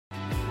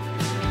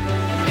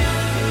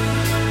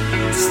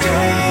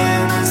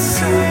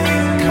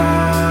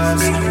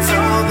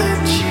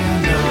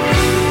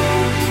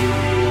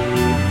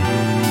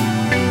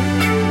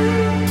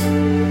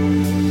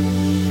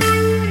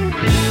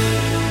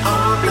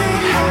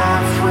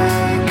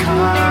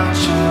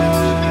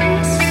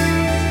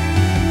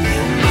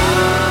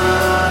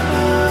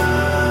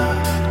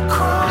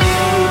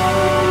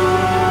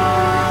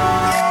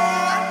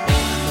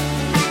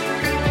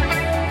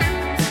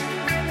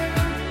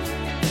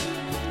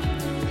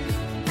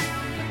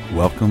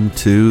Welcome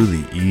to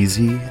the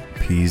Easy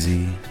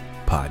Peasy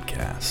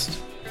Podcast,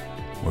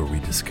 where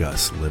we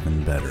discuss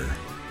living better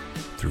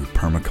through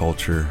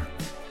permaculture,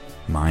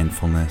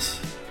 mindfulness,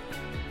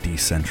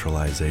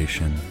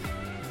 decentralization,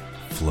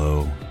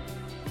 flow,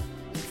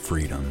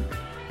 freedom,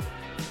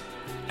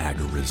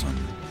 agorism,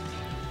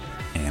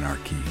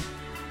 anarchy,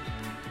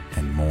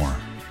 and more.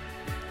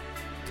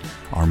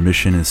 Our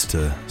mission is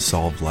to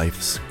solve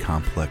life's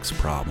complex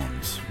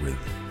problems with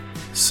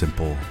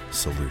simple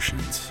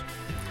solutions.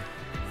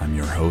 I'm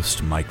your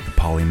host, Mike the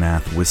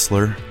Polymath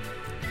Whistler,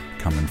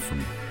 coming from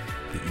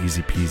the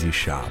Easy Peasy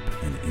shop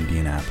in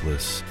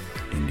Indianapolis,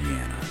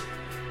 Indiana,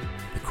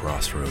 the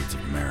crossroads of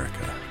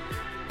America.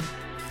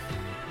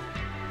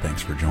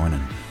 Thanks for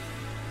joining.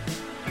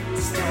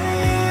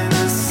 Stay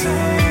the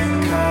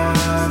same,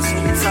 'cause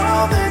it's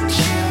all that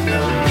you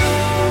know.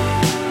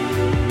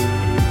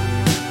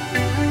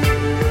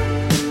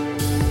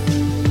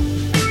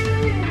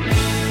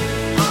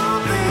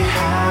 Only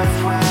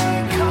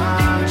halfway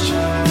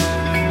conscious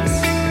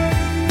in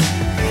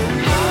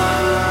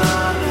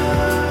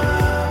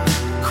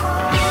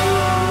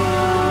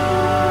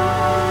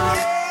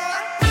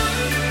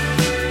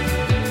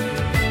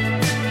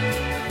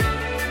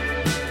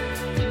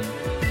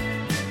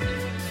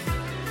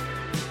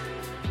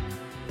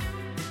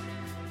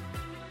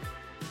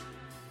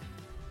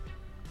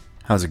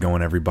How's it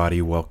going,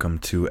 everybody? Welcome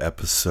to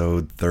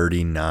episode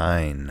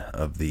 39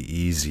 of the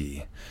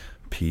Easy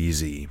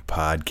Peasy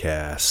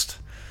Podcast.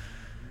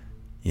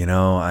 You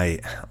know,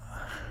 I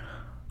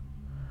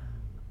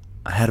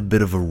had a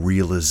bit of a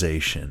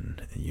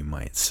realization, you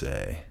might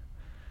say,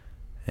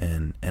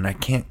 and I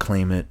can't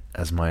claim it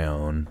as my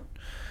own.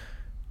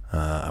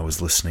 I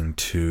was listening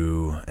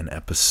to an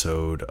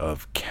episode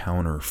of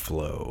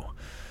Counterflow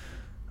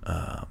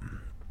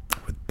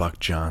with Buck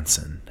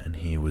Johnson, and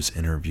he was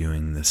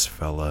interviewing this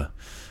fella.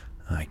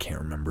 I can't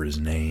remember his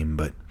name,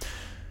 but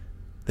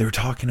they were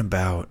talking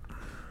about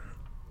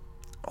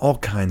all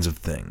kinds of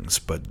things,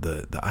 but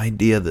the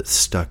idea that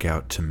stuck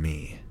out to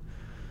me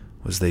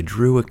was they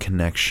drew a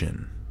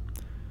connection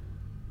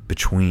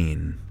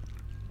between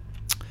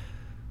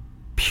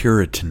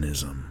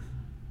Puritanism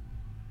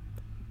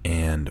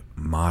and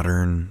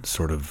modern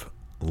sort of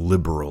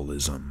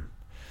liberalism,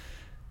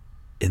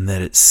 in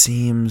that it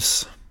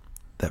seems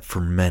that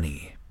for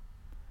many,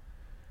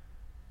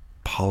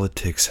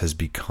 politics has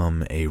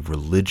become a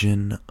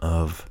religion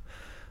of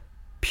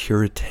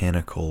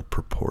puritanical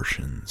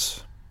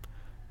proportions.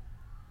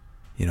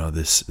 You know,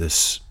 this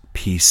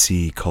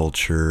PC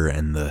culture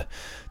and the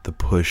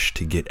push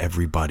to get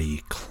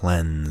everybody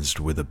cleansed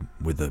with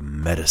a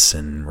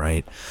medicine,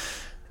 right?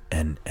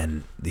 And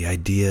the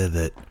idea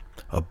that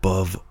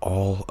above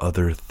all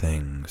other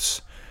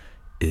things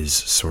is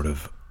sort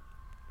of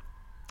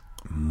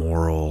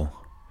moral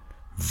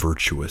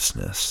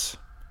virtuousness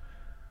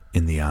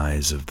in the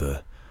eyes of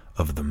the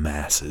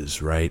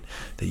masses, right?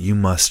 That you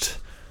must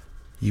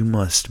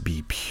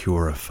be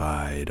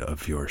purified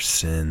of your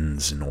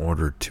sins in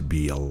order to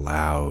be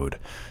allowed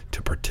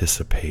to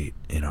participate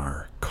in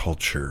our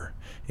culture,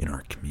 in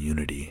our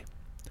community.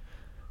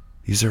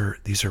 These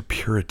are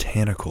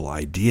puritanical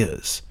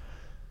ideas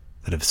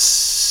that have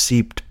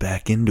seeped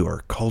back into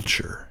our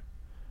culture.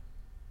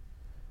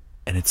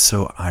 And it's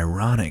so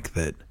ironic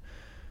that,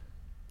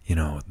 you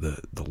know,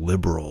 the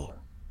liberal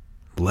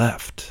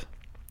left,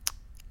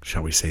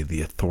 shall we say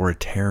the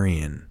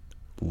authoritarian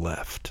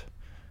left,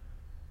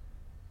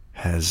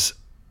 has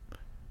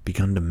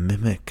begun to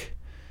mimic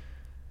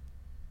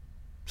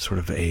sort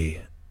of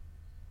a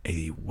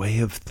way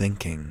of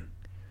thinking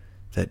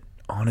that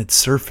on its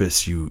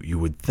surface you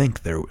would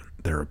think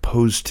they're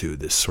opposed to,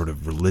 this sort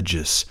of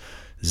religious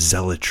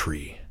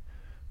zealotry,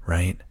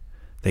 right?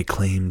 They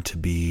claim to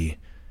be,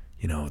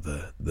 you know,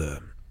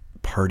 the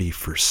party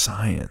for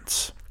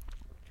science.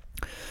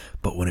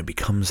 But when it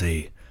becomes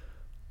a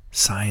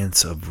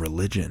science of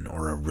religion,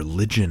 or a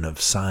religion of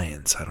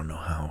science, I don't know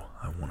how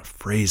I want to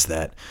phrase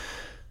that,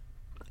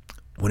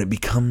 when it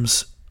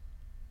becomes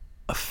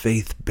a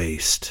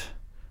faith-based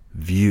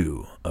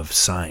view of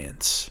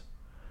science,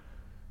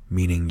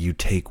 meaning you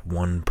take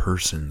one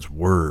person's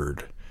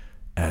word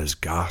as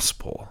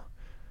gospel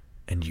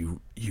and you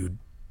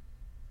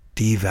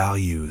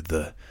devalue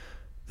the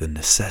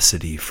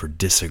necessity for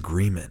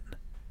disagreement,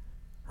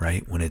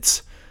 right? When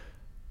it's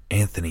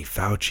Anthony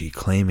Fauci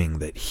claiming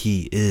that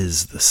he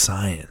is the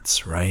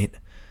science, right?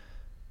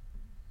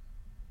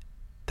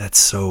 That's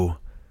so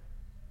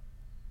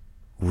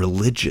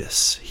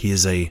religious.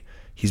 He's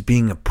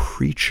being a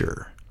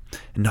preacher,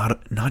 and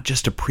not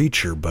just a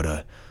preacher, but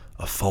a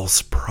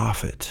false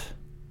prophet.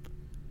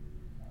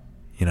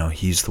 You know,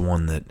 he's the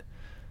one that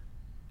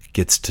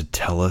gets to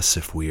tell us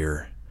if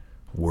we're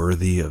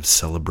worthy of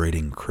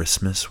celebrating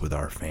Christmas with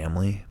our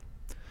family.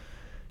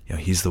 You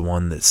know, he's the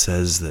one that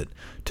says that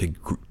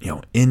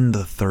in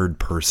the third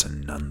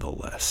person,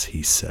 nonetheless,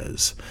 he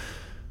says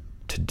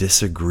to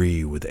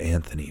disagree with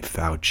Anthony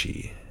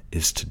Fauci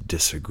is to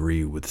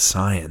disagree with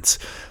science.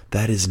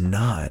 That is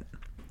not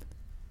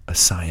a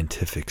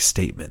scientific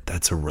statement.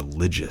 That's a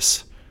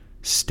religious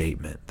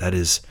statement. That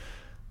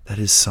that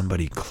is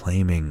somebody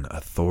claiming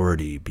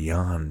authority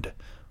beyond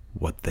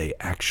what they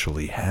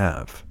actually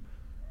have.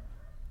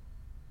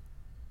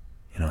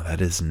 That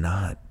is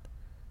not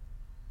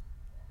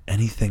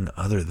anything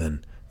other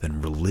than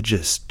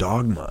religious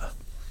dogma,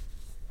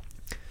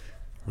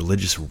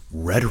 religious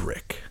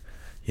rhetoric.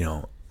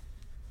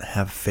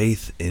 Have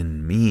faith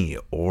in me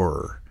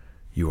or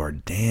you are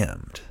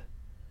damned.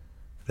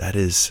 That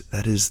is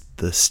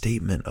the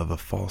statement of a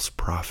false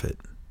prophet,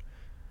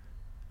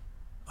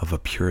 of a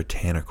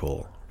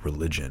puritanical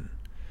religion.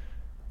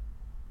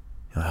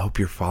 I hope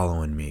you're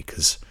following me,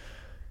 because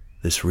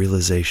this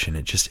realization,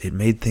 it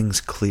made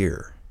things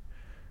clear.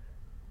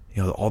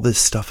 All this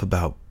stuff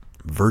about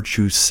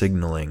virtue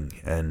signaling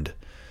and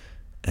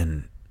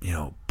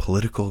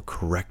political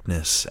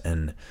correctness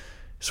and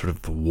sort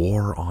of the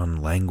war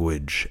on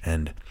language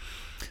and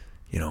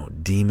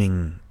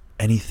deeming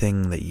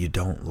anything that you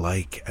don't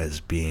like as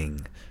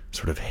being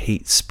sort of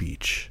hate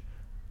speech,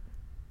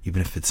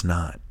 even if it's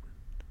not.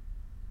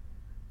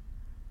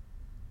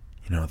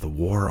 The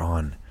war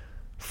on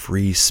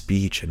free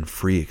speech and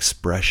free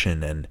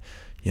expression, and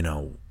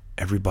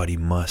everybody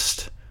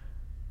must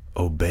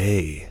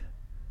obey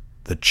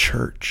the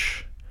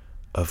church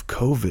of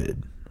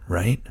COVID,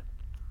 right?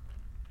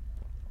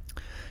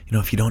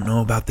 If you don't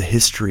know about the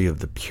history of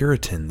the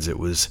Puritans, it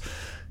was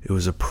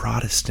a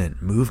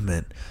Protestant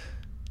movement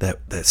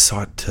that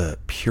sought to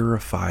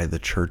purify the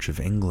Church of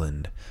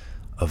England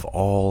of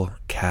all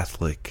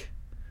Catholic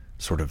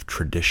sort of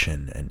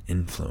tradition and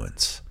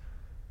influence.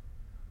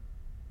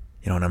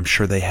 And I'm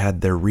sure they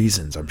had their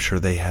reasons. I'm sure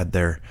they had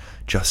their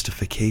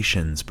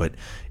justifications, but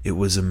it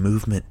was a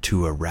movement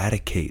to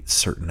eradicate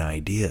certain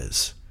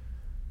ideas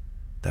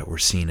that were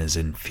seen as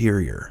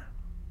inferior,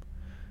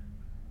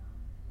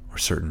 or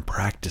certain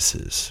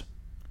practices,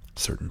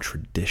 certain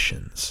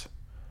traditions.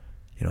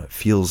 It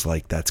feels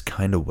like that's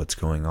kind of what's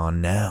going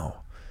on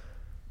now.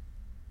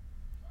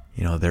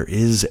 There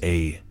is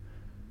a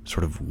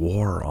sort of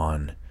war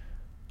on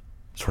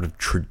sort of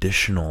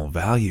traditional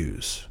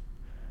values.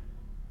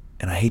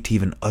 And I hate to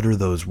even utter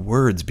those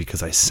words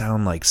because I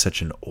sound like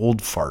such an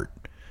old fart.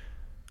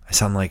 I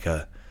sound like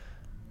a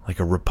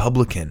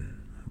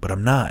Republican, but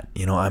I'm not.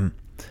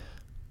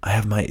 I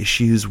have my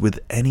issues with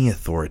any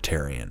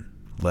authoritarian,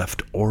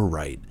 left or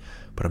right,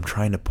 but I'm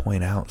trying to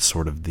point out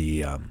sort of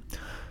the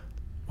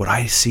what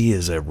I see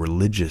as a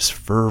religious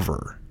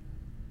fervor.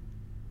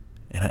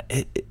 And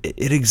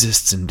it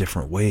exists in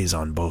different ways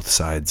on both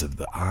sides of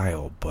the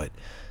aisle, but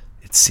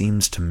it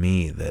seems to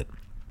me that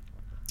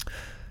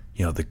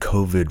the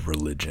COVID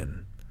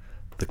religion,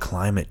 the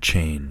climate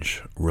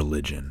change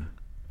religion,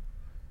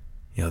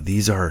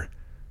 these are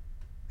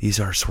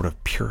sort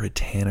of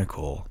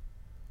puritanical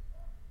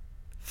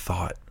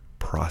thought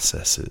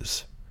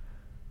processes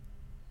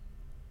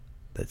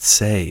that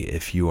say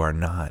if you are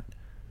not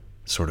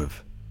sort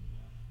of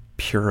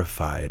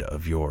purified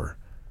of your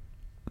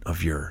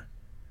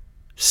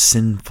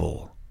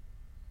sinful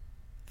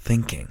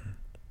thinking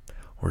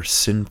or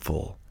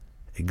sinful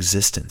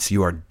existence,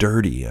 you are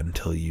dirty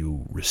until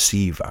you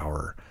receive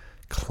our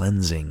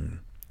cleansing,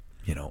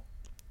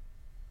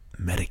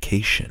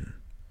 medication.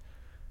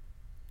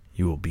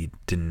 You will be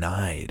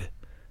denied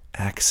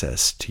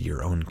access to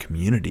your own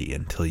community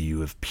until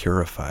you have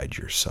purified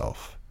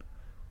yourself.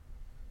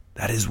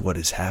 That is what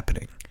is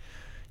happening.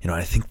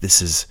 I think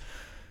this is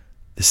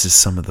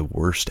some of the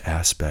worst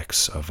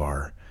aspects of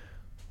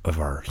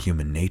our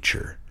human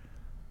nature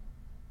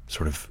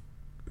sort of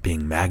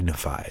being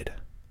magnified.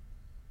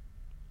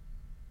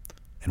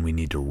 And we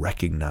need to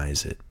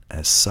recognize it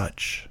as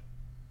such.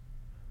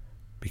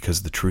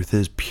 Because the truth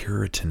is,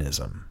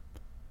 Puritanism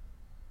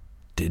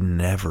did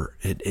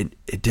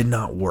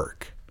not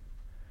work.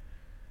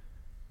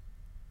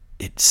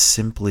 It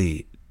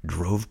simply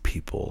drove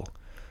people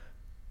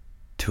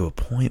to a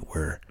point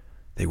where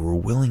they were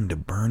willing to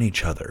burn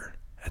each other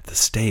at the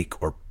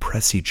stake or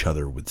press each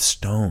other with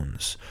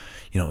stones.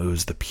 It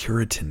was the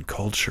Puritan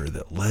culture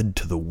that led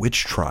to the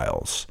witch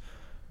trials.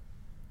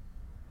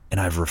 And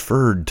I've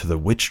referred to the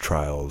witch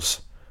trials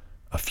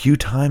a few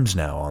times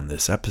now on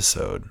this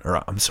episode,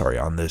 or I'm sorry,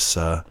 on this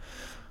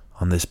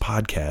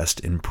podcast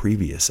in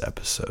previous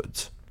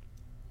episodes.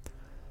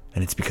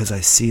 And it's because I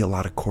see a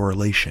lot of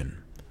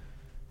correlation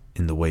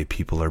in the way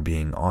people are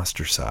being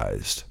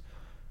ostracized,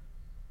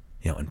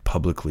 and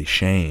publicly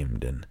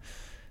shamed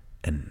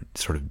and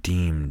sort of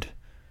deemed,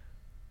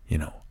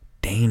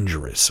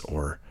 dangerous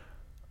or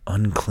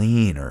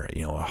unclean, or,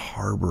 a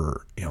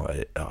harbor,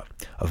 a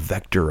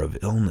vector of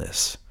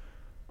illness,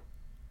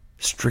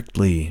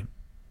 strictly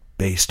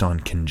based on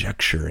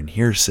conjecture and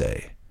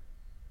hearsay.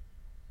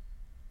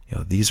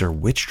 These are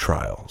witch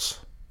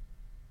trials.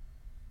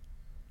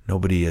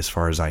 Nobody, as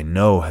far as I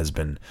know, has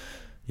been,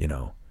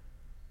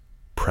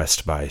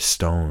 pressed by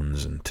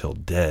stones until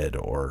dead,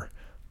 or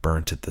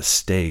burnt at the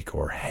stake,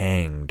 or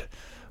hanged.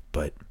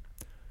 But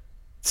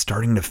it's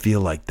starting to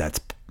feel like that's,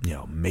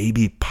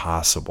 maybe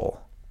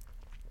possible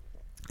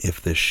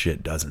if this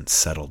shit doesn't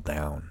settle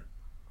down.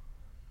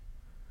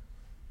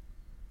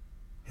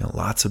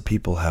 Lots of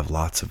people have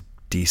lots of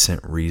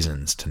decent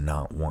reasons to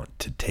not want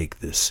to take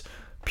this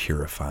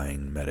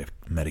purifying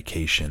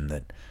medication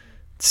that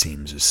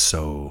seems is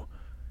so,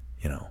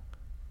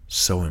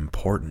 so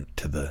important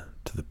to the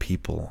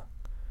people,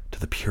 to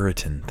the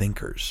Puritan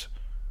thinkers.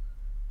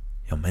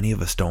 Many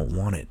of us don't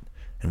want it,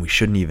 and we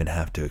shouldn't even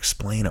have to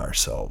explain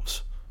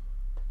ourselves.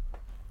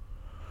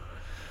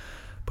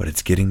 But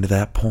it's getting to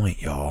that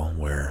point, y'all,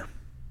 where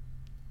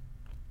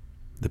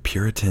the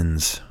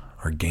Puritans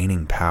are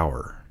gaining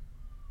power.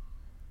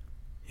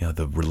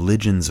 The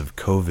religions of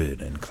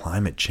COVID and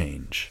climate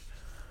change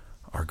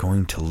are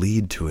going to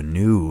lead to a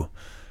new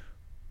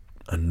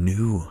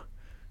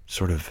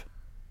sort of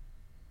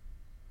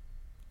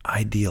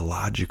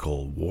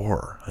ideological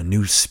war, a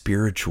new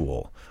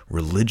spiritual,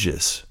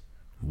 religious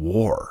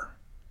war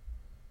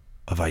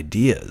of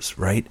ideas,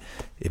 right?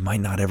 It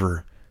might not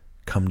ever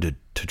come to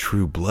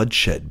true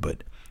bloodshed,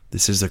 but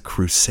this is a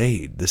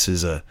crusade. This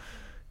is an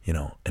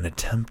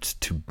attempt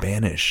to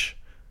banish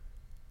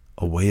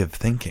a way of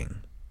thinking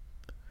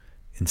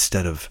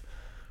instead of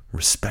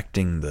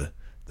respecting the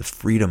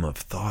freedom of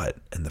thought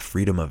and the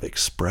freedom of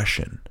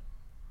expression.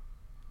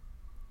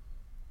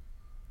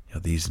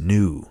 These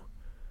new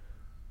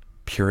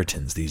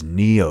Puritans, these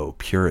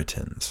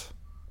Neo-Puritans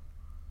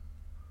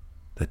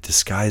that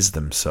disguise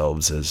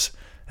themselves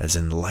as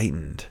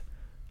enlightened,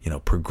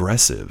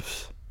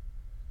 progressives.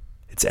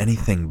 It's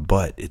anything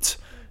but. It's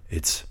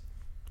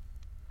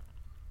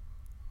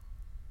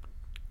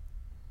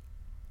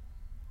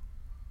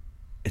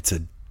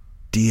a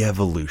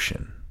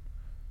de-evolution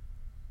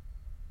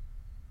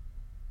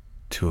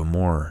to a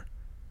more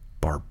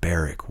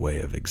barbaric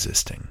way of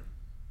existing.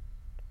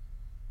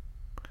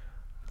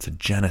 It's a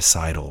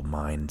genocidal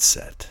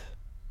mindset.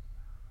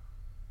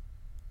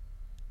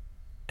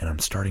 And I'm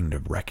starting to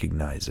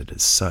recognize it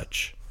as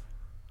such.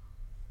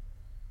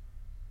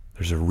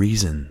 There's a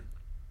reason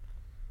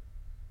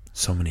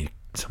so many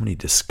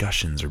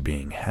discussions are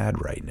being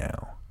had right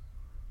now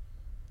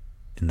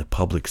in the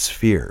public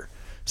sphere.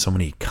 So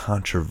many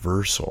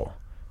controversial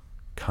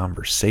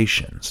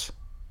conversations.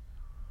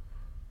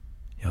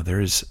 There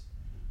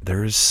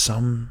is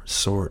some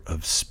sort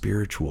of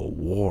spiritual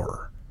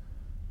war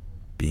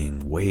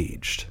being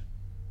waged.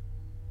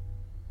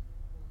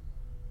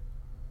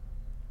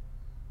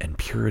 And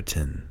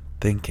Puritan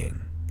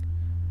thinking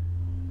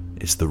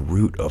is the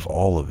root of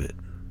all of it.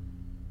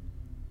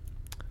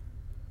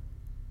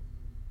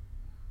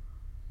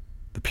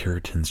 The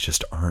Puritans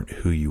just aren't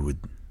who you would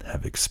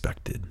have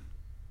expected.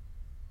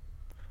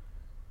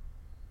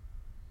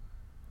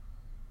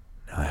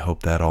 I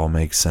hope that all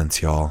makes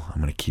sense, y'all.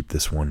 I'm going to keep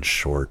this one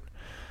short,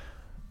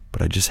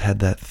 but I just had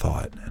that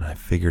thought, and I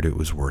figured it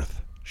was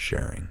worth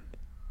sharing.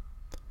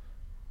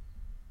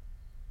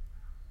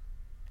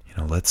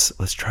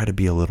 Let's try to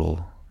be a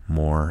little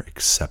more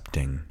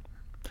accepting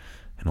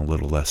and a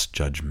little less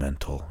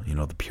judgmental.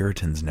 The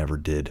Puritans never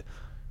did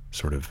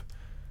sort of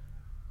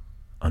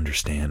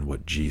understand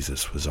what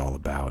Jesus was all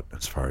about,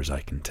 as far as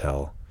I can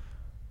tell.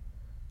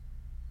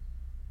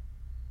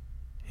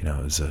 It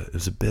was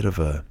a bit of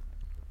an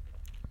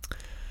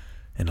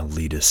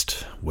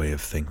elitist way of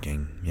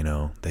thinking.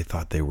 They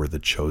thought they were the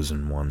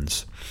chosen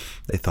ones.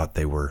 They thought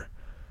they were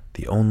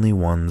the only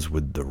ones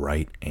with the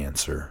right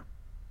answer,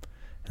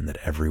 and that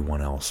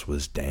everyone else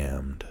was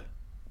damned.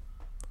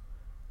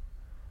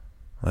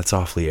 That's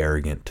awfully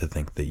arrogant to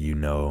think that you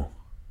know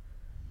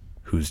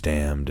who's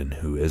damned and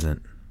who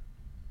isn't.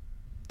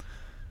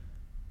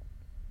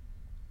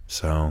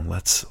 So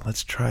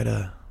let's try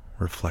to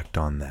reflect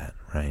on that,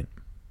 right?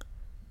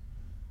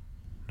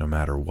 No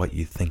matter what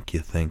you think,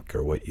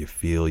 or what you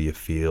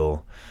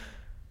feel,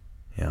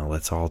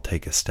 let's all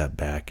take a step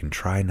back and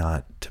try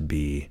not to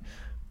be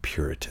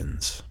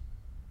Puritans.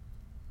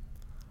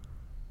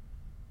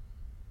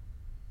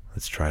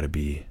 Let's try to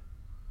be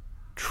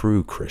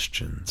true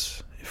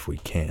Christians if we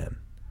can.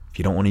 If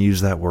you don't want to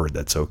use that word,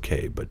 that's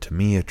okay. But to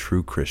me, a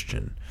true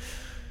Christian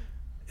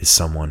is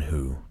someone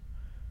who,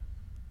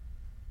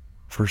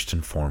 first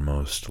and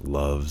foremost,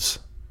 loves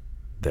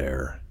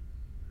their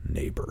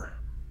neighbor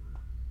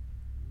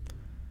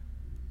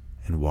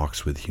and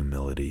walks with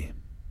humility.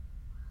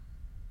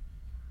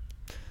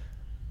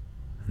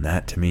 And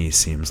that, to me,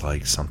 seems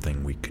like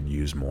something we could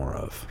use more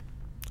of.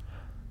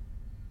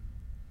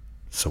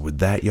 So with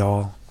that,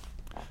 y'all,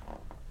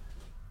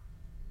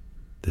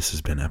 this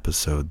has been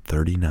episode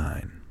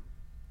 39.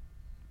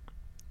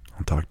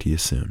 I'll talk to you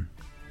soon.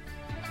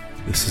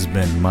 This has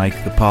been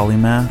Mike the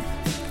Polymath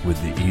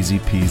with the Easy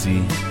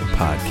Peasy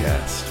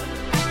Podcast.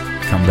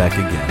 Come back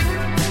again.